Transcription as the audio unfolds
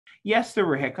Yes, there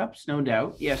were hiccups, no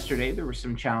doubt. Yesterday, there were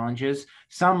some challenges.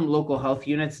 Some local health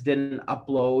units didn't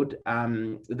upload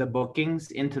the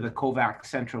bookings into the COVAX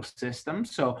central system.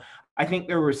 So I think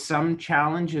there were some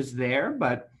challenges there.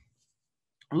 But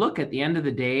look, at the end of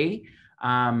the day,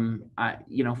 from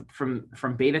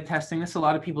beta testing this, a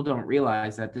lot of people don't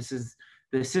realize that this is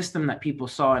the system that people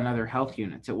saw in other health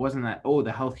units. It wasn't that, oh,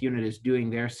 the health unit is doing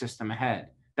their system ahead.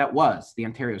 That was the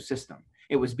Ontario system.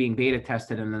 It was being beta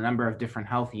tested in a number of different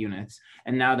health units.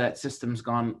 And now that system's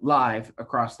gone live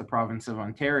across the province of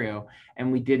Ontario,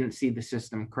 and we didn't see the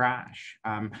system crash.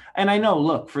 And I know,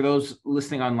 look, for those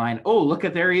listening online, oh, look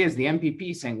at, there he is, the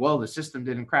MPP saying, well, the system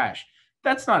didn't crash.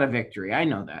 That's not a victory. I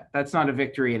know that. That's not a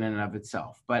victory in and of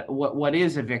itself. But what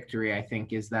is a victory, I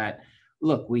think, is that,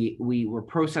 look, we were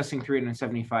processing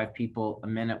 375 people a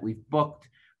minute. We've booked,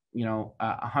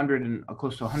 100 and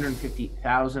close to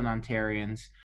 150,000 Ontarians.